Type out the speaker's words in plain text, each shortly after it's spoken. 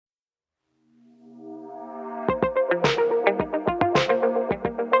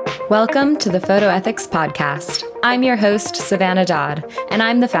Welcome to the Photo Ethics Podcast. I'm your host, Savannah Dodd, and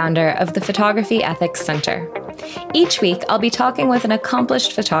I'm the founder of the Photography Ethics Center. Each week, I'll be talking with an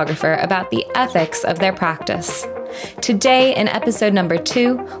accomplished photographer about the ethics of their practice. Today, in episode number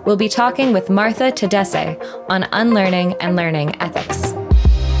 2, we'll be talking with Martha Tadesse on unlearning and learning ethics.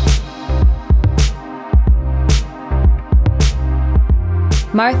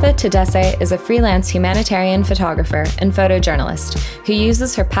 Martha Tadesse is a freelance humanitarian photographer and photojournalist who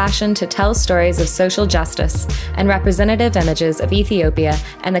uses her passion to tell stories of social justice and representative images of Ethiopia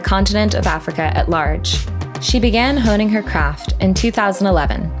and the continent of Africa at large. She began honing her craft in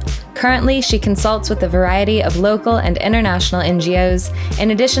 2011. Currently, she consults with a variety of local and international NGOs,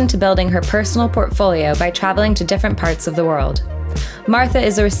 in addition to building her personal portfolio by traveling to different parts of the world. Martha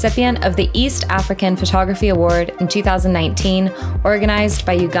is a recipient of the East African Photography Award in 2019, organized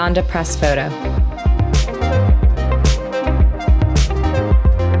by Uganda Press Photo.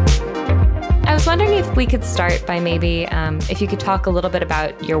 I was wondering if we could start by maybe, if you could talk a little bit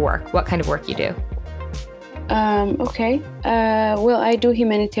about your work, what kind of work you do. Okay. Well, I do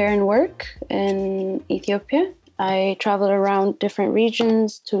humanitarian work in Ethiopia. I travel around different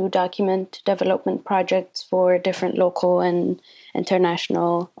regions to document development projects for different local and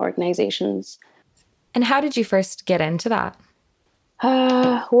international organizations. And how did you first get into that?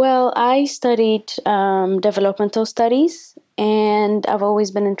 Well, I studied developmental studies, and I've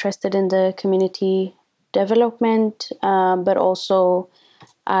always been interested in the community development, but also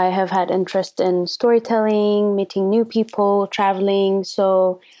I have had interest in storytelling, meeting new people, traveling.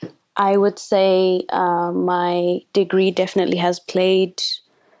 So I would say my degree definitely has played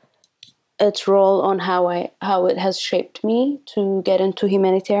its role on how it has shaped me to get into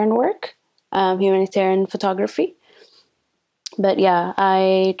humanitarian work, humanitarian photography. But yeah,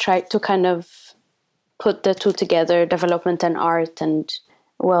 I tried to kind of put the two together, development and art, and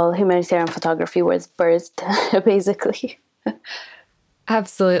well, humanitarian photography was birthed, basically.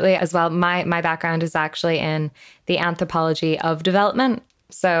 Absolutely. As well, my background is actually in the anthropology of development.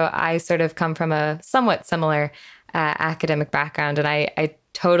 So I sort of come from a somewhat similar academic background, and I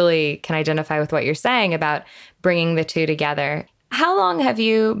totally can identify with what you're saying about bringing the two together. How long have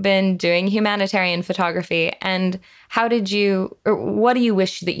you been doing humanitarian photography, and what do you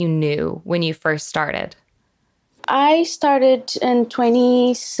wish that you knew when you first started? I started in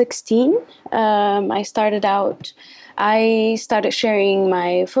 2016. I started sharing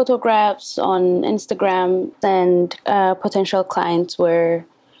my photographs on Instagram, and potential clients were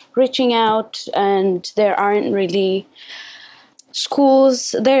reaching out, and there aren't really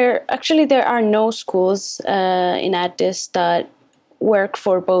schools. There are no schools in Addis that work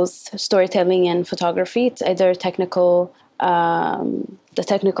for both storytelling and photography. It's either technical, the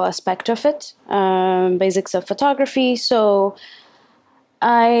technical aspect of it, basics of photography. So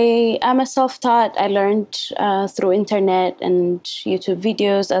I am a self-taught. I learned through internet and YouTube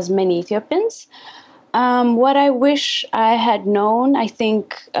videos, as many Ethiopians. What I wish I had known, I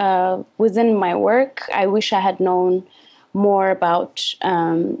think within my work, I wish I had known more about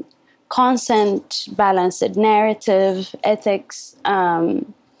consent, balanced narrative, ethics.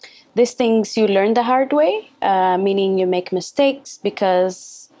 These things you learn the hard way, meaning you make mistakes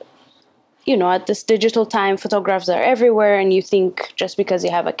because at this digital time, photographs are everywhere, and you think just because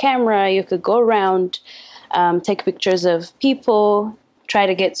you have a camera, you could go around, take pictures of people, try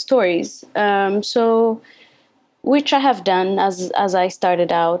to get stories. So, which I have done as I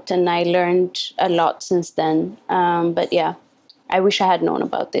started out, and I learned a lot since then. But yeah, I wish I had known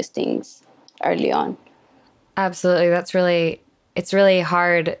about these things early on. Absolutely, it's really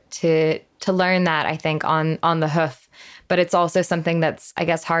hard to learn that, I think, on the hoof. But it's also something that's, I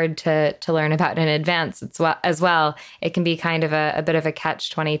guess, hard to learn about in advance as well. It can be kind of a bit of a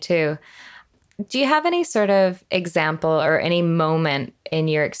catch-22. Do you have any sort of example or any moment in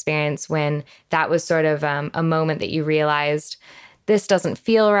your experience when that was sort of a moment that you realized this doesn't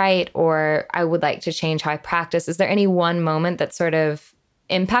feel right, or I would like to change how I practice? Is there any one moment that sort of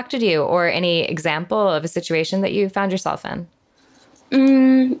impacted you, or any example of a situation that you found yourself in?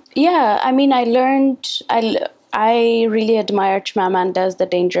 Yeah, I mean, I really admire Chimamanda's The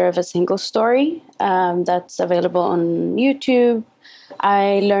Danger of a Single Story. That's available on YouTube.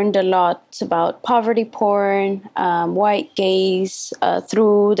 I learned a lot about poverty porn, white gaze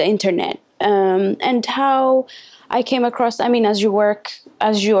through the internet, and how I came across, I mean, as you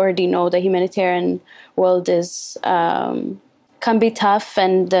already know, the humanitarian world can be tough,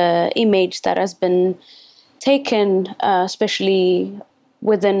 and the image that has been taken, especially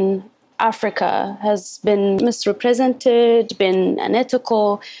within Africa, has been misrepresented, been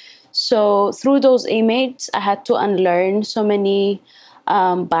unethical. So through those images, I had to unlearn so many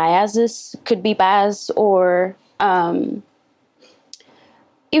biases, could be bias, or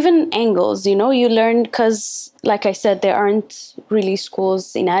even angles, you learn, because like I said, there aren't really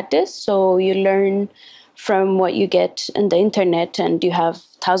schools in Addis, so you learn from what you get in the internet, and you have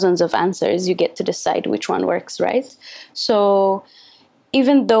thousands of answers. You get to decide which one works, right? So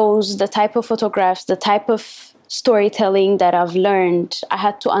even the type of photographs, the type of storytelling that I've learned, I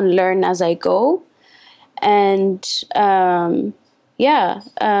had to unlearn as I go. And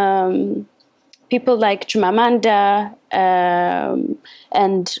people like Chimamanda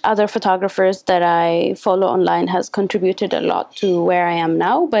and other photographers that I follow online has contributed a lot to where I am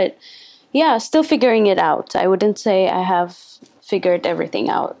now. But yeah, still figuring it out. I wouldn't say I have figured everything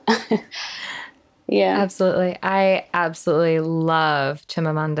out. Yeah. Absolutely. I absolutely love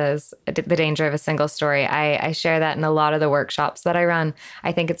Chimamanda's The Danger of a Single Story. I share that in a lot of the workshops that I run.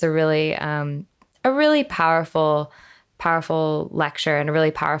 I think it's a really powerful lecture and a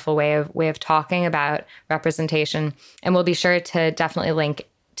really powerful way of talking about representation. And we'll be sure to definitely link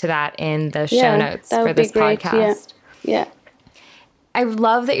to that in the show notes for this podcast. Yeah. I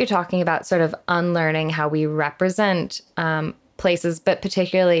love that you're talking about sort of unlearning how we represent places, but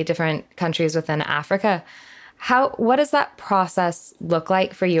particularly different countries within Africa. What does that process look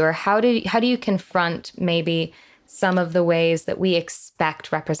like for you, or how do you confront maybe some of the ways that we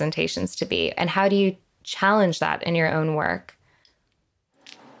expect representations to be, and how do you challenge that in your own work?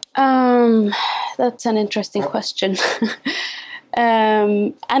 That's an interesting question.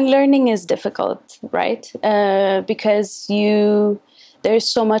 Unlearning is difficult, right? Because there's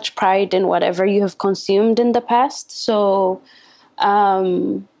so much pride in whatever you have consumed in the past. So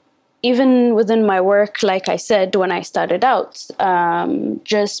even within my work, like I said, when I started out,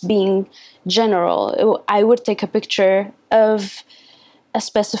 just being general, I would take a picture of a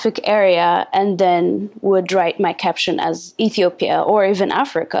specific area and then would write my caption as Ethiopia or even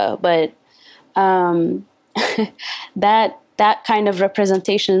Africa. But that kind of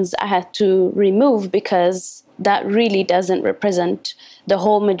representations I had to remove, because that really doesn't represent the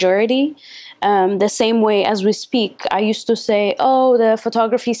whole majority. The same way as we speak, I used to say, oh, the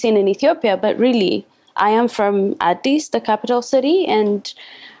photography scene in Ethiopia, but really, I am from Addis, the capital city, and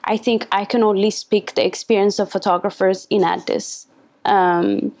I think I can only speak the experience of photographers in Addis.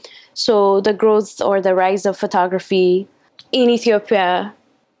 So the growth or the rise of photography in Ethiopia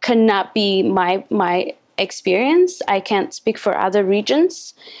cannot be my experience. I can't speak for other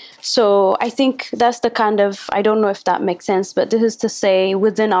regions. So I think that's the kind of, I don't know if that makes sense, but this is to say,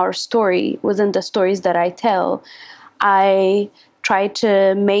 within our story, within the stories that I tell, I try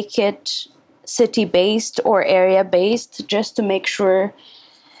to make it city-based or area-based, just to make sure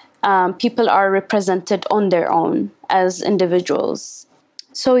people are represented on their own as individuals.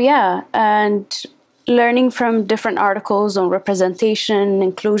 So yeah, and learning from different articles on representation,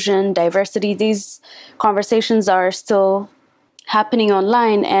 inclusion, diversity, these conversations are still happening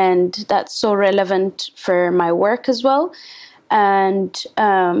online, and that's so relevant for my work as well. And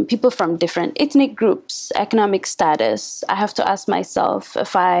people from different ethnic groups, economic status, I have to ask myself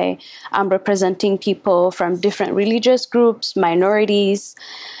if I am representing people from different religious groups, minorities.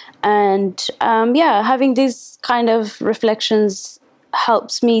 And having these kind of reflections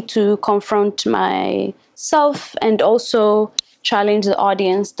helps me to confront myself and also challenge the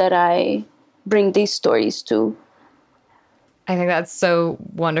audience that I bring these stories to. I think that's so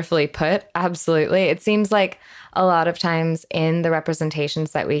wonderfully put. Absolutely. It seems like a lot of times in the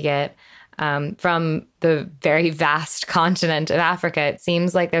representations that we get from the very vast continent of Africa, it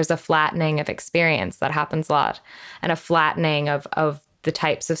seems like there's a flattening of experience that happens a lot, and a flattening of the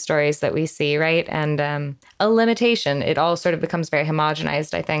types of stories that we see, right? And a limitation. It all sort of becomes very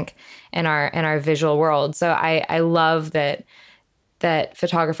homogenized, I think, in our visual world. So I love that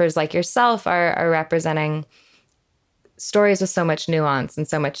photographers like yourself are representing stories with so much nuance and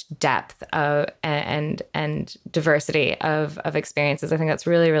so much depth and diversity of experiences. I think that's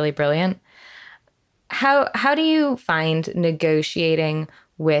really, really brilliant. How do you find negotiating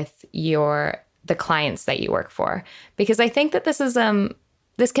with the clients that you work for? Because I think that this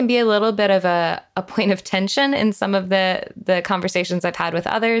can be a little bit of a point of tension in some of the conversations I've had with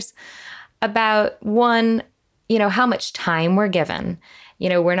others about, one, how much time we're given.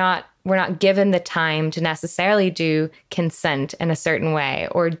 We're not given the time to necessarily do consent in a certain way,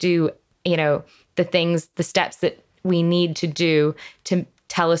 or do, the steps that we need to do to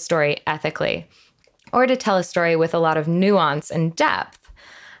tell a story ethically, or to tell a story with a lot of nuance and depth.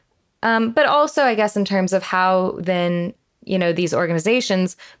 But also, I guess, in terms of how then, these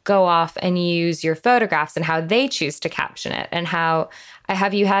organizations go off and use your photographs and how they choose to caption it, and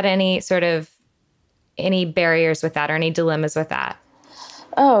have you had any barriers with that, or any dilemmas with that?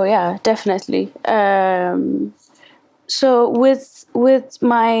 Oh yeah, definitely. So with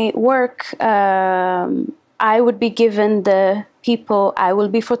my work, I would be given the people I will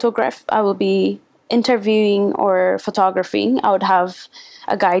be interviewing or photographing. I would have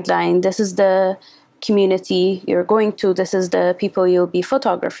a guideline. This is the community you're going to. This is the people you'll be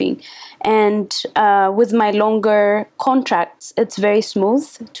photographing. And with my longer contracts, it's very smooth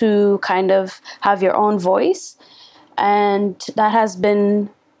to kind of have your own voice. And that has been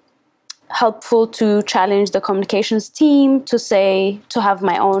helpful to challenge the communications team to have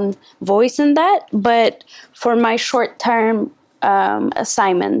my own voice in that. But for my short-term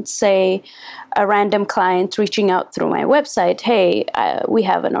assignment, say a random client reaching out through my website, hey, we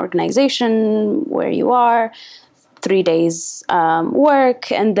have an organization where you are, 3 days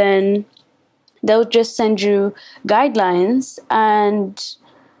work, and then they'll just send you guidelines, and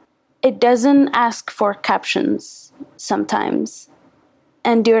it doesn't ask for captions sometimes.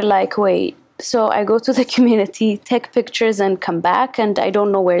 And you're like, wait, so I go to the community, take pictures, and come back, and I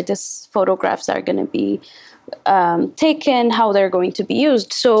don't know where these photographs are going to be taken, how they're going to be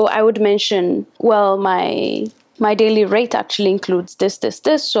used. So I would mention, well, my daily rate actually includes this,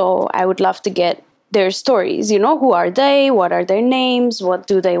 so I would love to get their stories. Who are they? What are their names? What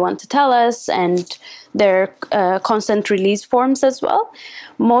do they want to tell us? And their consent release forms as well.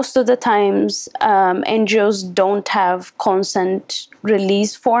 Most of the times, NGOs don't have consent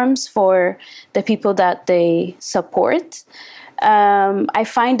release forms for the people that they support. I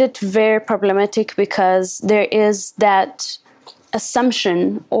find it very problematic because there is that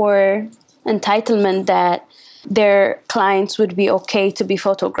assumption or entitlement that their clients would be okay to be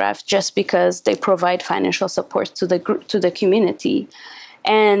photographed just because they provide financial support to the group, to the community.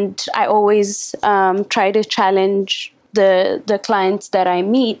 And I always try to challenge the clients that I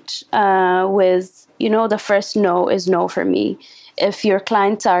meet with, the first no is no for me. If your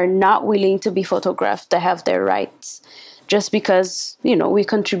clients are not willing to be photographed, they have their rights. Just because, we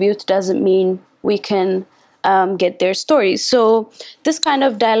contribute doesn't mean we can get their stories. So this kind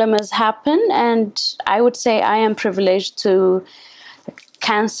of dilemmas happen, and I would say I am privileged to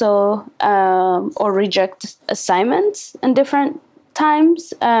cancel or reject assignments in different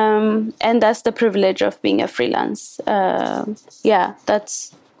times, and that's the privilege of being a freelance. I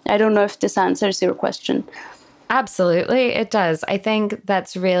don't know if this answers your question. Absolutely, it does. I think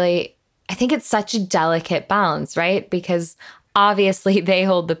it's such a delicate balance, right? Because obviously they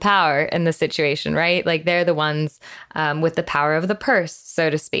hold the power in the situation, right? Like they're the ones with the power of the purse, so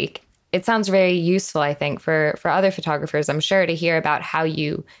to speak. It sounds very useful, I think, for other photographers, I'm sure, to hear about how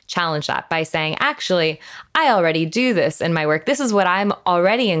you challenge that by saying, actually, I already do this in my work. This is what I'm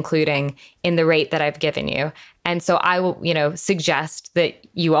already including in the rate that I've given you. And so I will, suggest that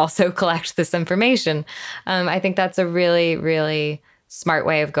you also collect this information. I think that's a really, really smart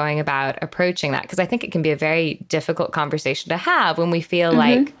way of going about approaching that, because I think it can be a very difficult conversation to have when we feel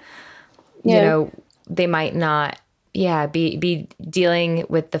like, they might not, be dealing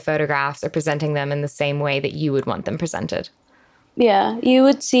with the photographs or presenting them in the same way that you would want them presented. Yeah, you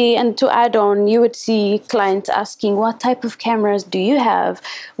would see, and to add on, you would see clients asking, what type of cameras do you have?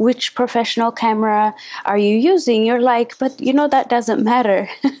 Which professional camera are you using? You're like, but that doesn't matter.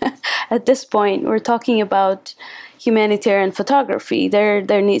 At this point, we're talking about humanitarian photography.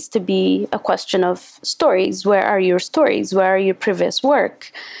 There needs to be a question of stories. Where are your stories? Where are your previous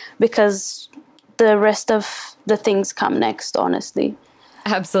work? Because the rest of the things come next, honestly.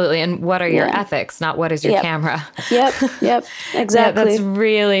 Absolutely. And what are your ethics, not what is your camera? Yep, exactly. That's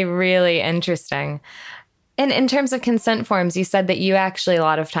really, really interesting. And in terms of consent forms, you said that you actually a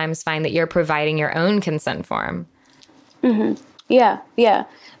lot of times find that you're providing your own consent form. Mm-hmm. Yeah.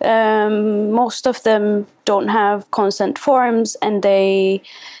 Most of them don't have consent forms, and they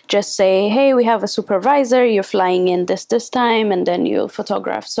just say, hey, we have a supervisor, you're flying in this time, and then you'll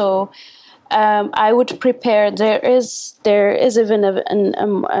photograph. So I would prepare. There is even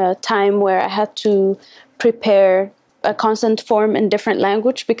a time where I had to prepare a consent form in different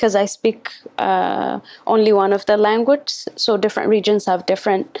language because I speak only one of the language. So different regions have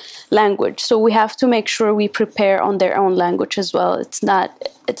different language. So we have to make sure we prepare on their own language as well. It's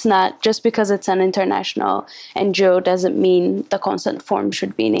not just because it's an international NGO doesn't mean the consent form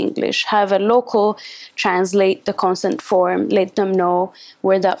should be in English. Have a local translate the consent form, let them know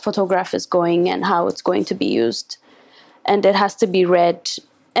where that photograph is going and how it's going to be used. And it has to be read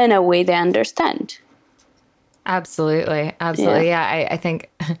in a way they understand. Absolutely. Yeah, I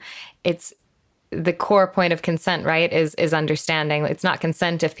think it's the core point of consent, right, is understanding. It's not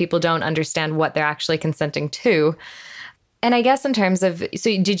consent if people don't understand what they're actually consenting to. And I guess in terms of, so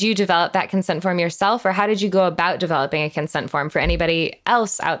did you develop that consent form yourself, or how did you go about developing a consent form for anybody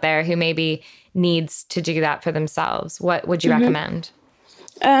else out there who maybe needs to do that for themselves? What would you recommend?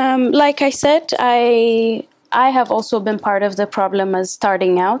 Like I said, I have also been part of the problem as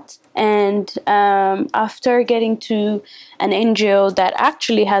starting out. And after getting to an NGO that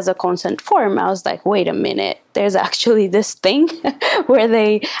actually has a consent form, I was like, wait a minute, there's actually this thing where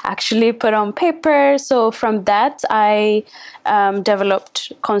they actually put on paper. So from that, I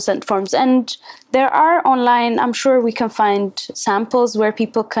developed consent forms. And there are online, I'm sure we can find samples where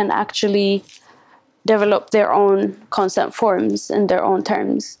people can actually develop their own consent forms in their own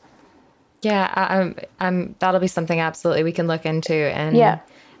terms. Yeah, that'll be something absolutely we can look into and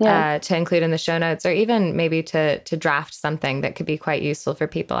to include in the show notes, or even maybe to draft something that could be quite useful for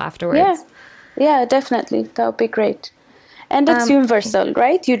people afterwards. Yeah, definitely. That would be great. And it's universal,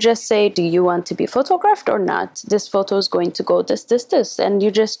 right? You just say, do you want to be photographed or not? This photo is going to go this. And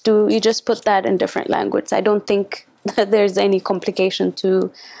you just put that in different language. I don't think that there's any complication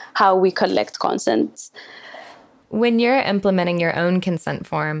to how we collect consents. When you're implementing your own consent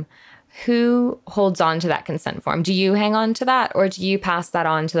form, who holds on to that consent form? Do you hang on to that, or do you pass that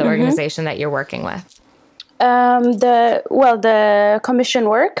on to the organization that you're working with? The commission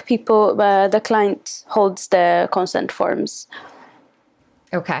work, the client holds the consent forms.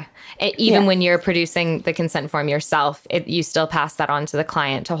 Okay. Even when you're producing the consent form yourself, you still pass that on to the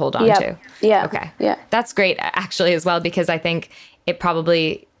client to hold on to. Yeah. Okay. Yeah. That's great, actually, as well, because I think it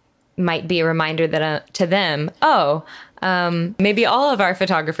probably might be a reminder that to them, maybe all of our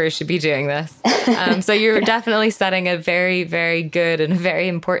photographers should be doing this. So you're definitely setting a very, very good and very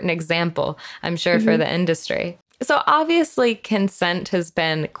important example, I'm sure, for the industry. So obviously consent has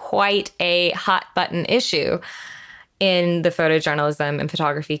been quite a hot button issue in the photojournalism and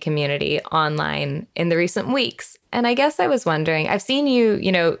photography community online in the recent weeks. And I guess I was wondering, I've seen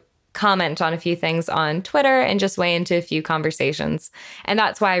you comment on a few things on Twitter and just weigh into a few conversations. And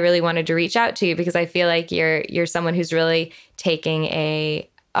that's why I really wanted to reach out to you, because I feel like you're someone who's really taking a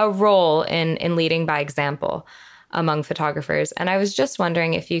role in leading by example among photographers. And I was just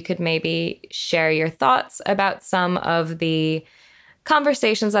wondering if you could maybe share your thoughts about some of the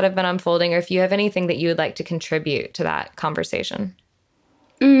conversations that have been unfolding, or if you have anything that you would like to contribute to that conversation.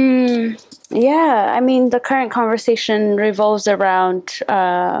 Yeah, I mean, the current conversation revolves around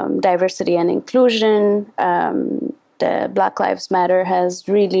diversity and inclusion. The Black Lives Matter has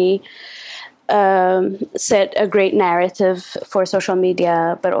really set a great narrative for social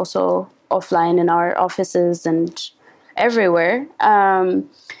media, but also offline in our offices and everywhere.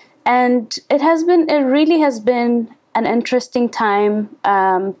 And it really has been an interesting time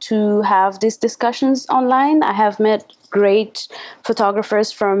to have these discussions online. I have met great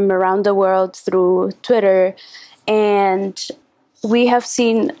photographers from around the world through Twitter, and we have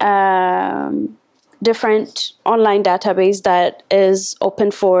seen different online database that is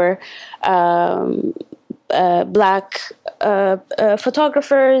open for Black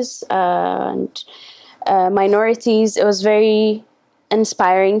photographers and minorities. It was very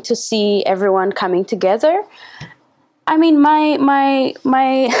inspiring to see everyone coming together. I mean, my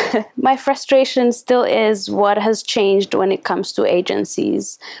frustration still is what has changed when it comes to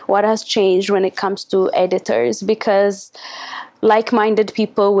agencies, what has changed when it comes to editors, because like-minded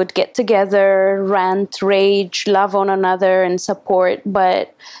people would get together, rant, rage, love one another, and support.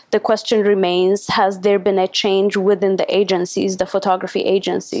 But the question remains, has there been a change within the agencies, the photography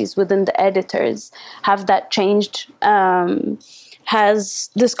agencies, within the editors? Have that changed? Has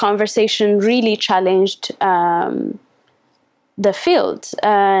this conversation really challenged the field?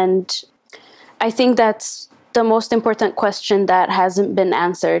 And I think that's the most important question that hasn't been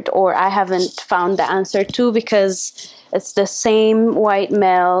answered, or I haven't found the answer to, because it's the same white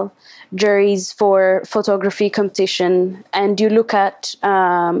male juries for photography competition. And you look at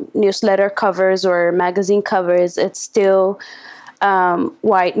newsletter covers or magazine covers, it's still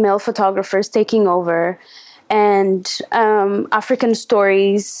white male photographers taking over, and African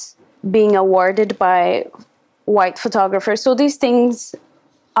stories being awarded by white photographers. So these things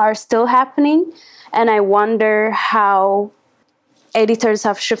are still happening, and I wonder how editors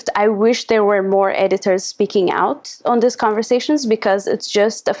have shifted. I wish there were more editors speaking out on these conversations, because it's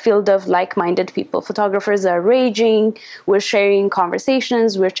just a field of like-minded people. Photographers are raging, we're sharing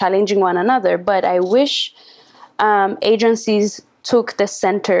conversations, we're challenging one another. But I wish agencies took the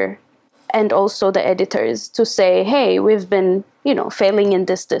center, and also the editors, to say, hey, we've been, failing in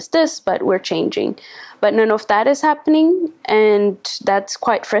this, but we're changing. But none of that is happening, and that's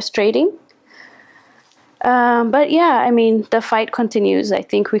quite frustrating. But yeah, I mean, the fight continues. I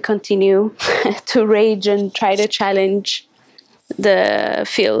think we continue to rage and try to challenge the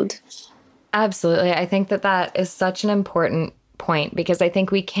field. Absolutely. I think that is such an important point, because I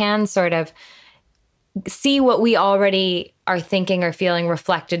think we can sort of see what we already are thinking or feeling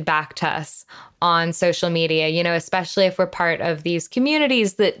reflected back to us on social media, especially if we're part of these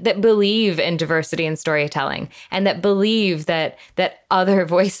communities that believe in diversity and storytelling, and that believe that other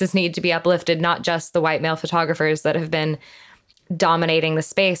voices need to be uplifted, not just the white male photographers that have been dominating the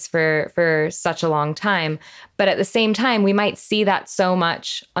space for such a long time. But at the same time, we might see that so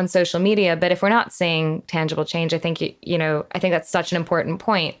much on social media, but if we're not seeing tangible change, I think, I think that's such an important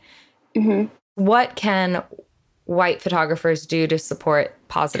point. Mm-hmm. What can white photographers do to support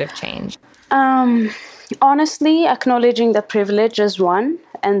positive change? Honestly, acknowledging the privilege is one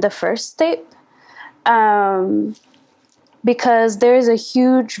and the first step. Because there is a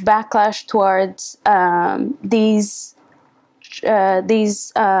huge backlash towards these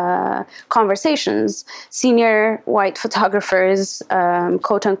conversations. Senior white photographers,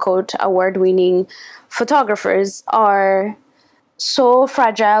 quote unquote, award-winning photographers, are so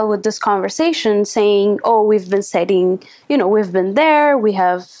fragile with this conversation, saying, oh, we've been there, we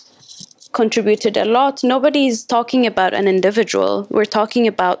have contributed a lot. Nobody's talking about an individual. We're talking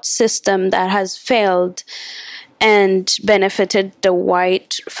about system that has failed and benefited the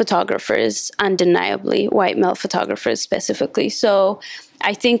white photographers, undeniably, white male photographers specifically. So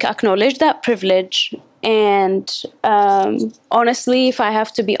I think acknowledge that privilege. And honestly, if I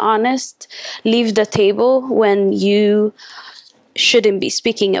have to be honest, leave the table when you shouldn't be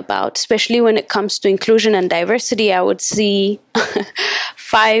speaking about, especially when it comes to inclusion and diversity. I would see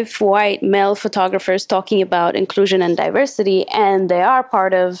 5 white male photographers talking about inclusion and diversity, and they are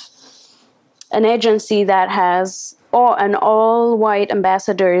part of an agency that has an all-white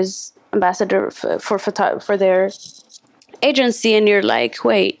ambassador for their agency, and you're like,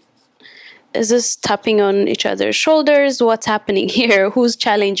 wait, is this tapping on each other's shoulders? What's happening here? Who's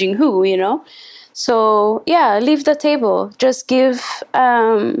challenging who, So yeah, leave the table. Just give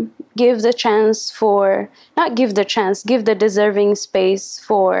the chance give the deserving space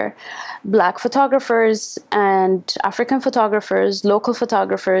for Black photographers and African photographers, local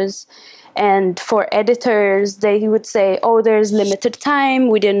photographers. And for editors, they would say, oh, there's limited time,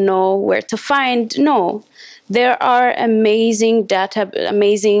 we didn't know where to find. No, there are amazing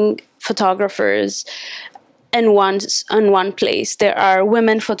photographers in one place. There are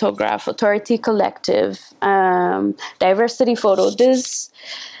Women Photograph, Authority Collective, Diversity Photo. These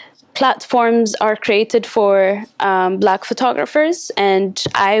platforms are created for Black photographers, and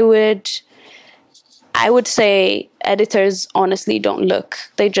I would say editors honestly don't look.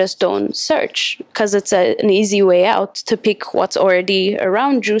 They just don't search, because it's an easy way out to pick what's already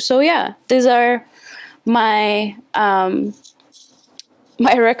around you. So yeah, these are my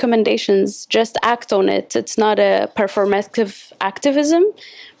recommendations. Just act on it. It's not a performative activism,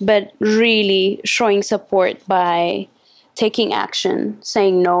 but really showing support by taking action,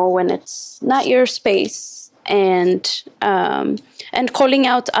 saying no when it's not your space, and calling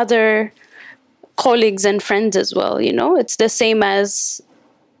out other colleagues and friends as well. It's the same as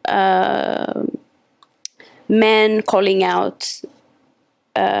men calling out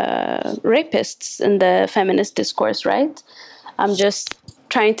rapists in the feminist discourse, right? I'm just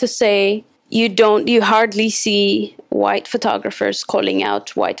trying to say, you hardly see white photographers calling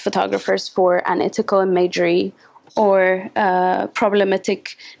out white photographers for unethical imagery or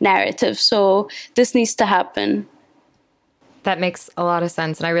problematic narrative. So this needs to happen. That makes a lot of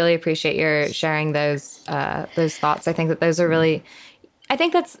sense, and I really appreciate your sharing those thoughts. I think that those are really, I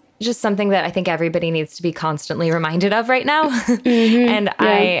think that's just something that I think everybody needs to be constantly reminded of right now. Mm-hmm. And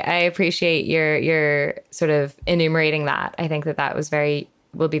yeah. I appreciate your sort of enumerating that. I think that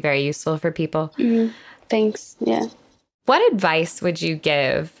will be very useful for people. Mm-hmm. Thanks. Yeah. What advice would you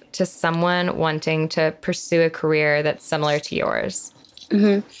give to someone wanting to pursue a career that's similar to yours?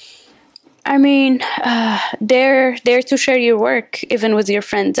 Mm-hmm. I mean, dare to share your work, even with your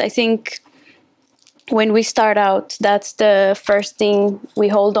friends. I think when we start out, that's the first thing we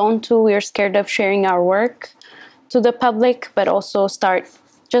hold on to. We're scared of sharing our work to the public, but also start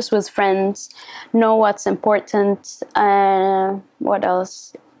just with friends. Know what's important. What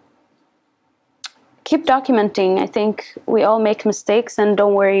else? Keep documenting. I think we all make mistakes, and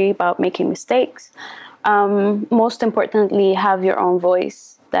don't worry about making mistakes. Most importantly, have your own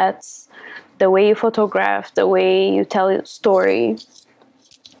voice. That's the way you photograph, the way you tell a story.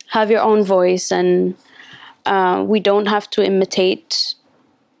 Have your own voice, and we don't have to imitate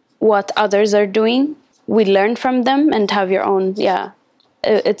what others are doing. We learn from them and have your own. Yeah,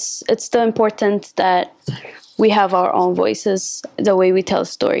 it's still important that we have our own voices, the way we tell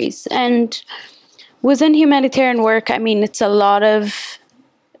stories. And Within humanitarian work, I mean, it's a lot of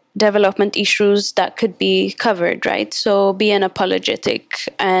development issues that could be covered, right? So being apologetic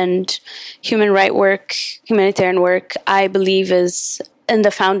and humanitarian work, I believe is in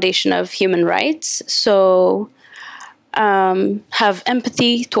the foundation of human rights. So have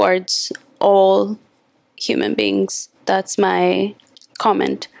empathy towards all human beings. That's my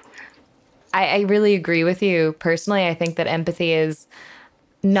comment. I really agree with you. Personally, I think that empathy is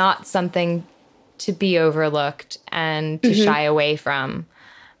not something to be overlooked and to shy away from.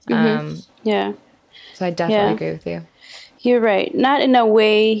 Yeah. So I definitely agree with you. You're right. Not in a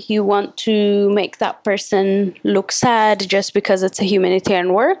way you want to make that person look sad just because it's a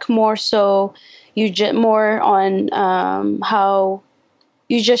humanitarian work. More so, more on how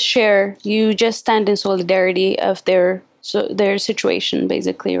you just share, you just stand in solidarity of their situation,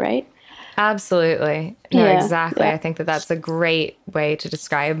 basically, right? Absolutely. No, Yeah, exactly. yeah. I think that that's a great way to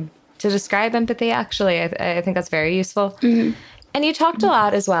describe empathy, actually. I think that's very useful. And you talked a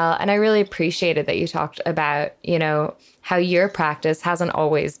lot as well, and I really appreciated that you talked about, how your practice hasn't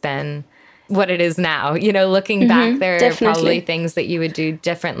always been what it is now. Looking back, there are probably Definitely. things that you would do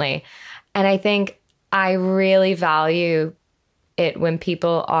differently. And I think I really value it when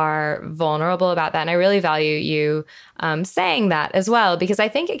people are vulnerable about that. And I really value you saying that as well, because I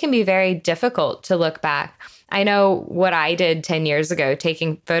think it can be very difficult to look back. I know what I did 10 years ago,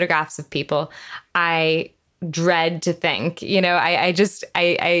 taking photographs of people. I dread to think,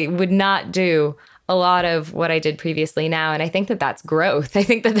 I would not do a lot of what I did previously now. And I think that that's growth. I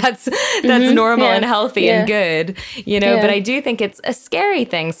think that that's normal and healthy and good, but I do think it's a scary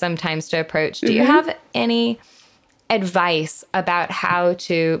thing sometimes to approach. Do you have any advice about how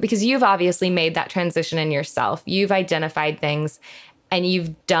to, because you've obviously made that transition in yourself, you've identified things and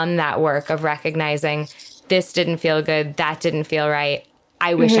you've done that work of recognizing this didn't feel good, that didn't feel right,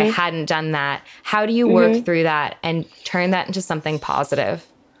 I wish I hadn't done that. How do you work through that and turn that into something positive?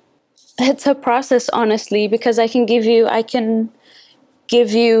 It's a process, honestly, because I can give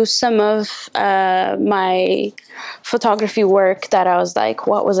you some of my photography work that I was like,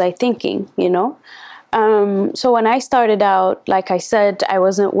 what was I thinking, So when I started out, like I said, I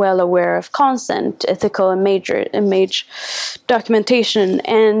wasn't well aware of consent, ethical image documentation.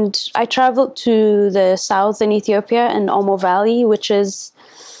 And I traveled to the south in Ethiopia in Omo Valley, which is,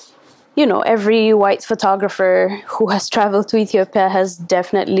 every white photographer who has traveled to Ethiopia has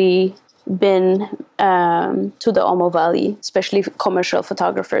definitely been to the Omo Valley, especially commercial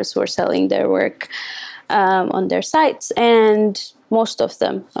photographers who are selling their work on their sites. And most of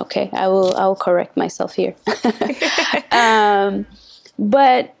them, okay, I'll correct myself here.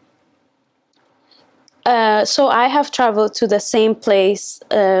 So I have traveled to the same place.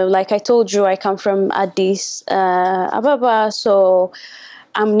 Like I told you, I come from Addis Ababa, so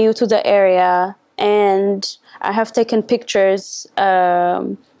I'm new to the area, and I have taken pictures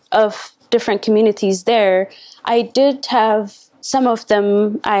of different communities there. I did have some of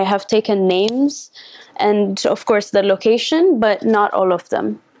them, I have taken names and, of course, the location, but not all of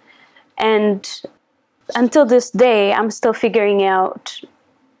them. And until this day, I'm still figuring out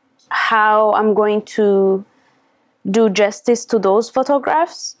how I'm going to do justice to those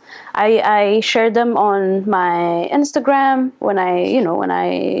photographs. I shared them on my Instagram when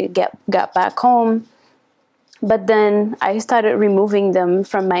I got back home. But then I started removing them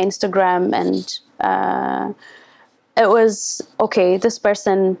from my Instagram, and it was, okay, this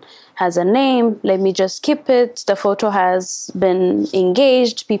person has a name, let me just keep it. The photo has been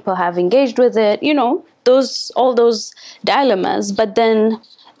engaged, people have engaged with it, all those dilemmas. But then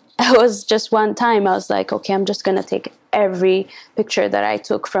it was just one time I was like, okay, I'm just going to take every picture that I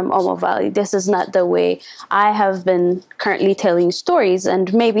took from Omo Valley. This is not the way I have been currently telling stories.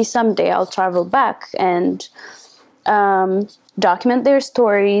 And maybe someday I'll travel back and document their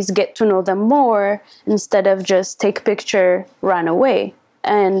stories, get to know them more, instead of just take picture, run away.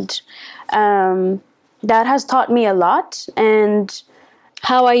 And that has taught me a lot. And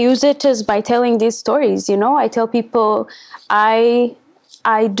how I use it is by telling these stories. I tell people I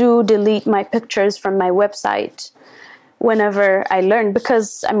do delete my pictures from my website whenever I learn,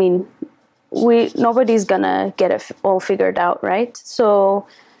 because nobody's gonna get it all figured out, right? So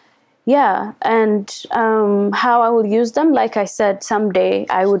yeah, and how I will use them, like I said, someday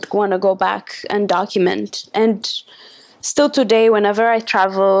I would want to go back and document. And still today, whenever I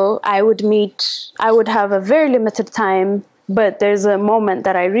travel, I would have a very limited time, but there's a moment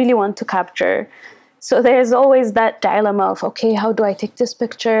that I really want to capture. So there's always that dilemma of, okay, how do I take this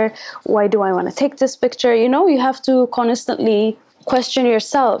picture? Why do I want to take this picture? You have to constantly question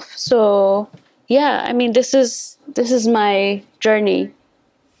yourself. So yeah, this is my journey.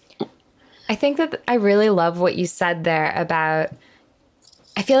 I think that I really love what you said there about,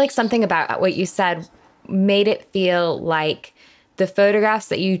 I feel like something about what you said made it feel like the photographs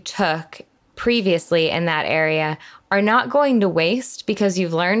that you took previously in that area are not going to waste because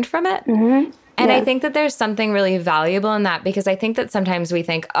you've learned from it. Mm-hmm. And Yeah. I think that there's something really valuable in that, because I think that sometimes we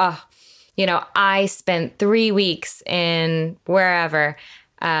think, oh, you know, I spent 3 weeks in wherever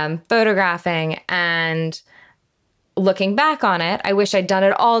photographing, and looking back on it, I wish I'd done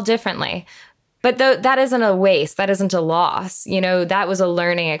it all differently. But that isn't a waste. That isn't a loss. You know, that was a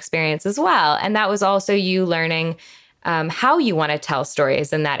learning experience as well. And that was also you learning how you want to tell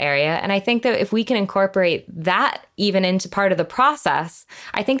stories in that area. And I think that if we can incorporate that even into part of the process,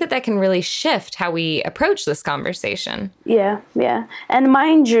 I think that can really shift how we approach this conversation. Yeah, yeah. And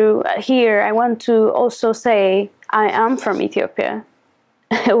mind you, here, I want to also say I am from Ethiopia.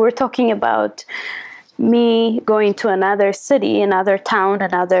 We're talking about me going to another city, another town,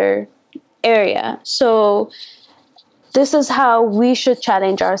 another area. So this is how we should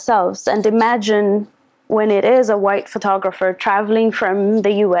challenge ourselves. And imagine when it is a white photographer traveling from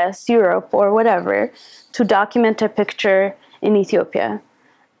the US, Europe, or whatever, to document a picture in Ethiopia.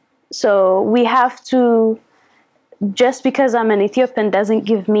 So we have to, just because I'm an Ethiopian doesn't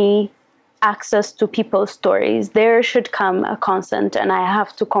give me access to people's stories. There should come a consent, and I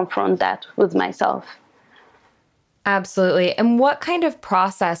have to confront that with myself. Absolutely. And what kind of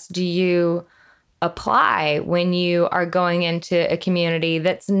process do you apply when you are going into a community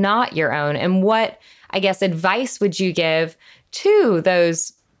that's not your own? And what, I guess, advice would you give to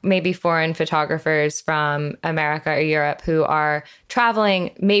those maybe foreign photographers from America or Europe who are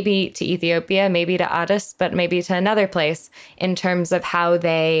traveling maybe to Ethiopia, maybe to Addis, but maybe to another place, in terms of how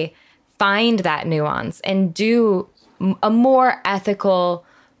they find that nuance and do a more ethical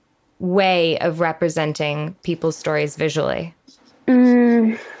way of representing people's stories visually?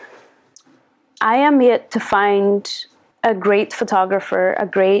 I am yet to find a great photographer, a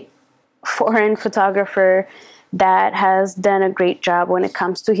great foreign photographer that has done a great job when it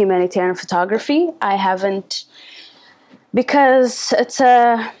comes to humanitarian photography. I haven't, because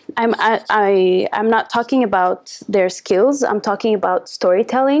I'm not talking about their skills. I'm talking about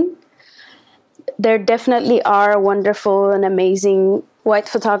storytelling. There definitely are wonderful and amazing white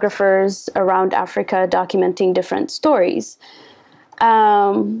photographers around Africa documenting different stories.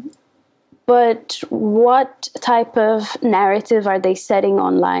 But what type of narrative are they setting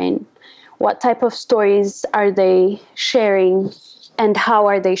online? What type of stories are they sharing, and how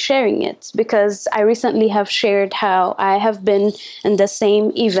are they sharing it? Because I recently have shared how I have been in the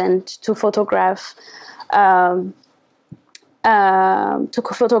same event to photograph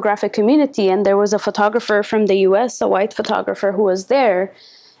a community, and there was a photographer from the US, a white photographer, who was there.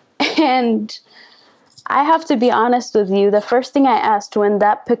 And I have to be honest with you, the first thing I asked when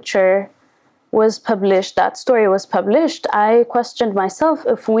that picture was published, that story was published, I questioned myself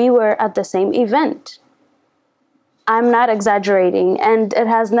if we were at the same event. I'm not exaggerating, and it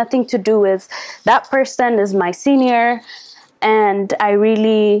has nothing to do with that person is my senior, and I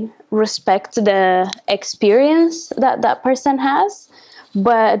really respect the experience that that person has,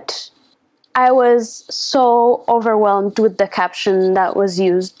 but I was so overwhelmed with the caption that was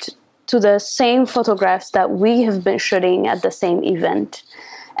used to the same photographs that we have been shooting at the same event.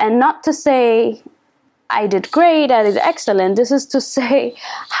 And not to say I did great, I did excellent. This is to say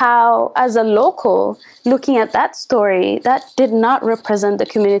how, as a local, looking at that story, that did not represent the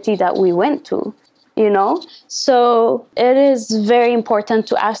community that we went to, you know? So it is very important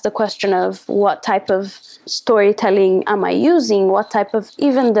to ask the question of what type of storytelling am I using? What type of,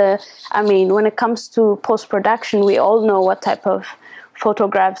 when it comes to post-production, we all know what type of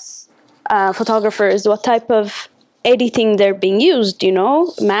photographers, what type of editing they're being used, you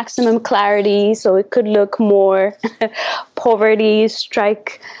know, maximum clarity, so it could look more poverty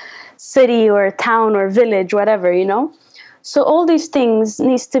strike city or town or village, whatever, you know. So all these things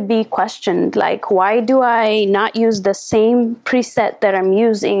needs to be questioned, like, why do I not use the same preset that I'm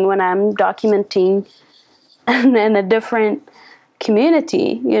using when I'm documenting in a different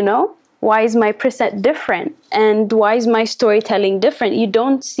community, you know? Why is my preset different? And why is my storytelling different? You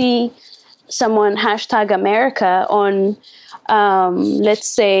don't see someone #America on, let's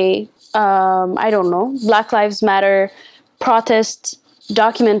say, I don't know, Black Lives Matter protest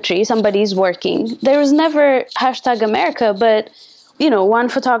documentary, somebody's working. There was never #America, but, you know, one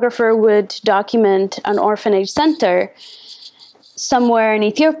photographer would document an orphanage center somewhere in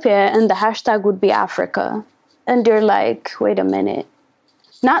Ethiopia, and the hashtag would be Africa. And you're like, wait a minute.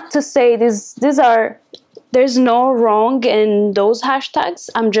 Not to say there's no wrong in those hashtags.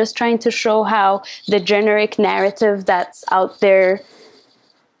 I'm just trying to show how the generic narrative that's out there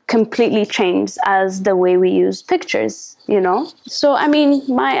completely changed as the way we use pictures, So,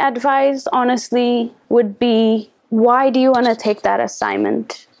 my advice, honestly, would be, why do you want to take that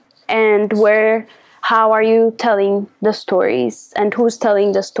assignment? And how are you telling the stories? And who's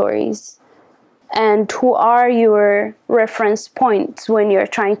telling the stories? And who are your reference points when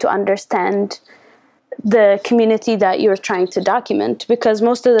you're trying to understand the community that you're trying to document? Because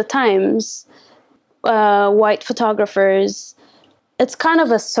most of the times, white photographers, it's kind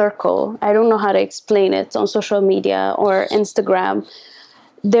of a circle. I don't know how to explain it on social media or Instagram.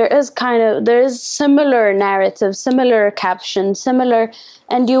 There is similar narrative, similar caption,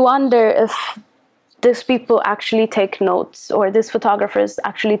 and you wonder if these people actually take notes, or these photographers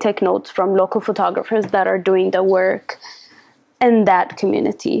actually take notes from local photographers that are doing the work in that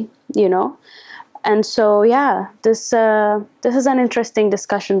community, And so, this is an interesting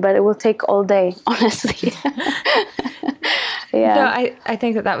discussion, but it will take all day, honestly. No, I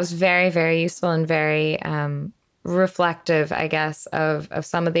think that was very, very useful and very reflective, I guess, of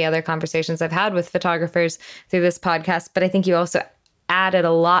some of the other conversations I've had with photographers through this podcast. But I think you also added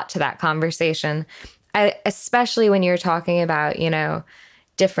a lot to that conversation, especially when you're talking about,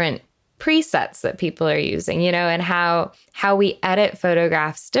 different presets that people are using, and how we edit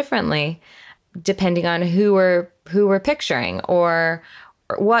photographs differently depending on who we're picturing or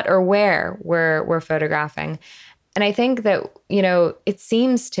what or where we're photographing. And I think that, it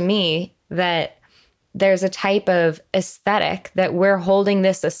seems to me that there's a type of aesthetic that we're holding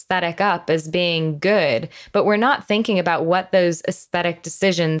this aesthetic up as being good, but we're not thinking about what those aesthetic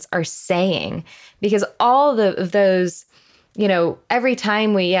decisions are saying, because all of those, every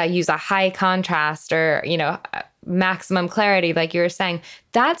time we use a high contrast or, maximum clarity, like you were saying,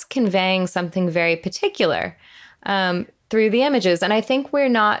 that's conveying something very particular through the images. And I think we're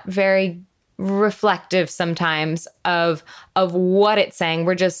not very reflective sometimes of what it's saying.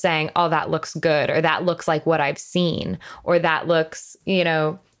 We're just saying, oh, that looks good, or that looks like what I've seen, or that looks,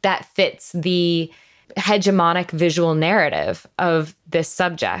 that fits the hegemonic visual narrative of this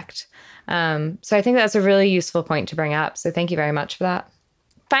subject. So I think that's a really useful point to bring up. So thank you very much for that.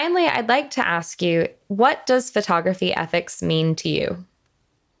 Finally, I'd like to ask you, what does photography ethics mean to you?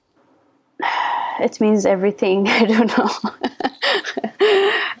 It means everything. I don't know.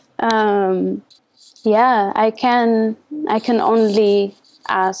 I can only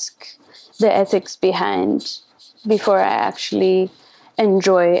ask the ethics behind before I actually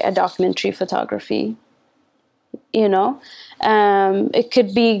enjoy a documentary photography. It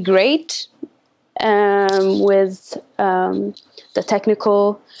could be great with the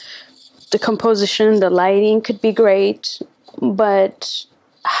technical, the composition, the lighting could be great, but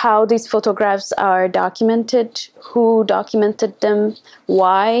how these photographs are documented, who documented them,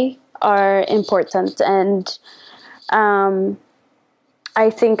 why, are important. And I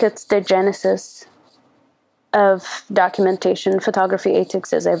think it's the genesis of documentation. Photography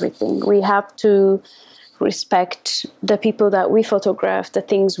ethics is everything. We have to respect the people that we photograph, the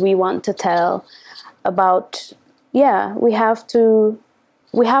things we want to tell about. We have to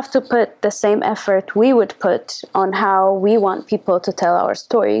put the same effort we would put on how we want people to tell our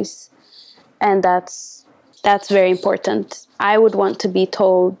stories. And that's very important. I would want to be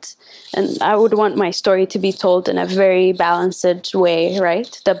told, and I would want my story to be told in a very balanced way,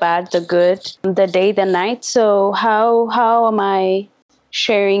 right? The bad, the good, the day, the night. So how am I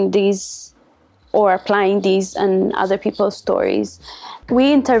sharing these or applying these in other people's stories?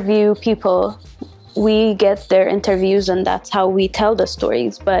 We interview people, we get their interviews, and that's how we tell the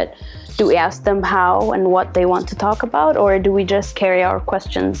stories. But do we ask them how and what they want to talk about, or do we just carry our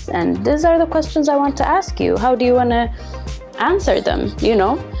questions? And these are the questions I want to ask you. How do you want to answer them?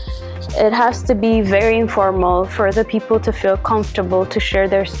 It has to be very informal for the people to feel comfortable to share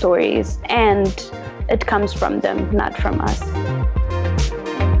their stories, and it comes from them, not from us.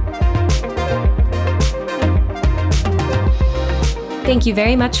 Thank you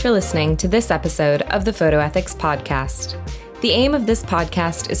very much for listening to this episode of the Photo Ethics Podcast. The aim of this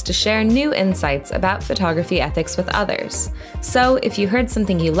podcast is to share new insights about photography ethics with others. So if you heard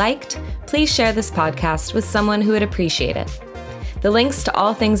something you liked, please share this podcast with someone who would appreciate it. The links to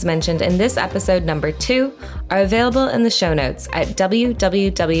all things mentioned in this episode number 2 are available in the show notes at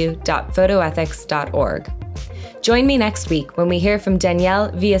www.photoethics.org. Join me next week when we hear from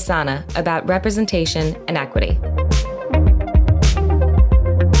Danielle Villasana about representation and equity.